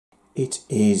It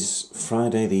is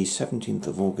Friday the 17th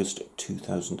of August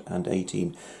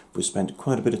 2018. We've spent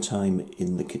quite a bit of time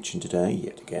in the kitchen today,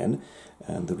 yet again,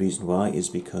 and the reason why is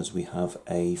because we have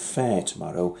a fair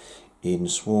tomorrow in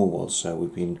Swarwell, so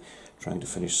we've been trying to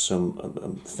finish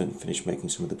making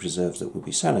some of the preserves that we'll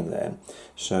be selling there.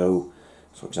 So,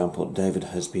 for example, David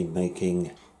has been making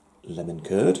lemon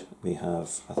curd. We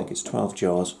have, I think it's 12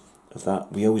 jars of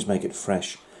that. We always make it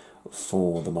fresh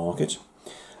for the market.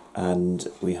 And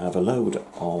we have a load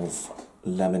of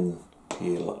lemon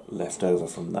peel left over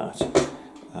from that,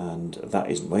 and that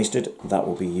isn't wasted. That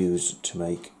will be used to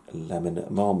make lemon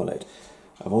marmalade.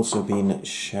 I've also been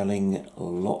shelling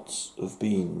lots of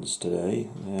beans today.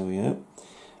 There we go,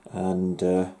 and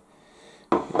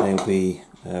they'll be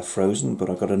frozen. But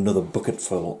I've got another bucket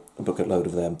load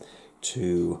of them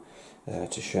to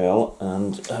shell,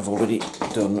 and I've already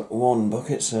done one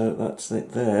bucket, so that's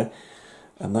it there.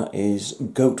 And that is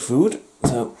goat food.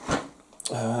 So,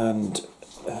 and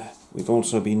we've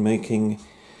also been making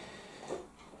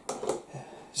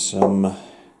some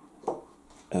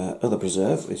other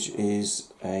preserve, which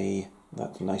is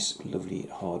that nice, lovely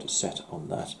hard set on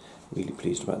that. Really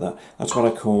pleased about that. That's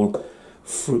what I call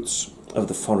fruits of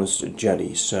the forest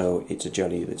jelly. So it's a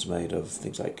jelly that's made of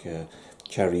things like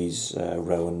cherries,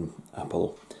 rowan,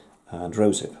 apple, and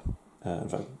rosehip. In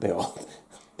fact, they are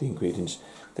the ingredients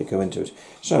that go into it.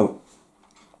 So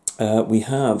we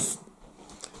have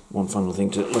one final thing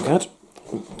to look at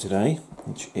today,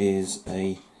 which is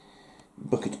a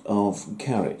bucket of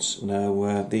carrots.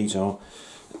 Now these are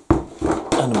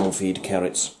animal feed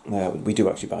carrots. We do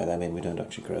actually buy them in, we don't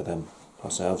actually grow them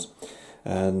ourselves,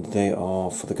 and they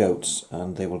are for the goats,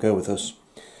 and they will go with us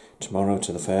tomorrow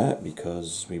to the fair,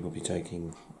 because we will be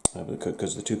taking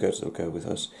because the two goats that will go with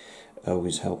us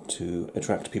always help to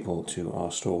attract people to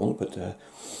our stall, but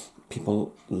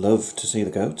people love to see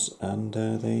the goats, and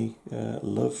they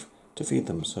love to feed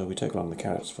them, so we take along the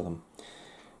carrots for them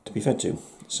to be fed to.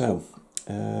 So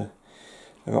I've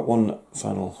got one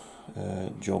final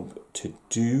job to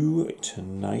do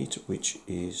tonight, which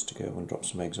is to go and drop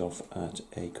some eggs off at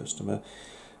a customer,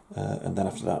 and then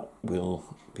after that we'll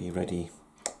be ready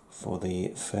for the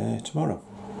fair tomorrow.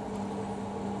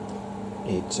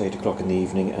 It's 8 o'clock in the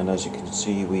evening, and as you can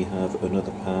see we have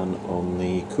another pan on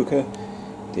the cooker.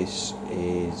 This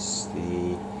is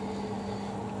the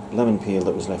lemon peel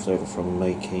that was left over from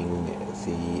making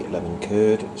the lemon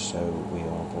curd, so we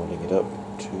are boiling it up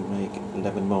to make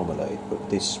lemon marmalade, but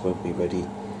this won't be ready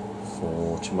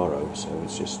for tomorrow, so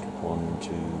it's just one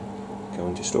to go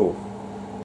into store.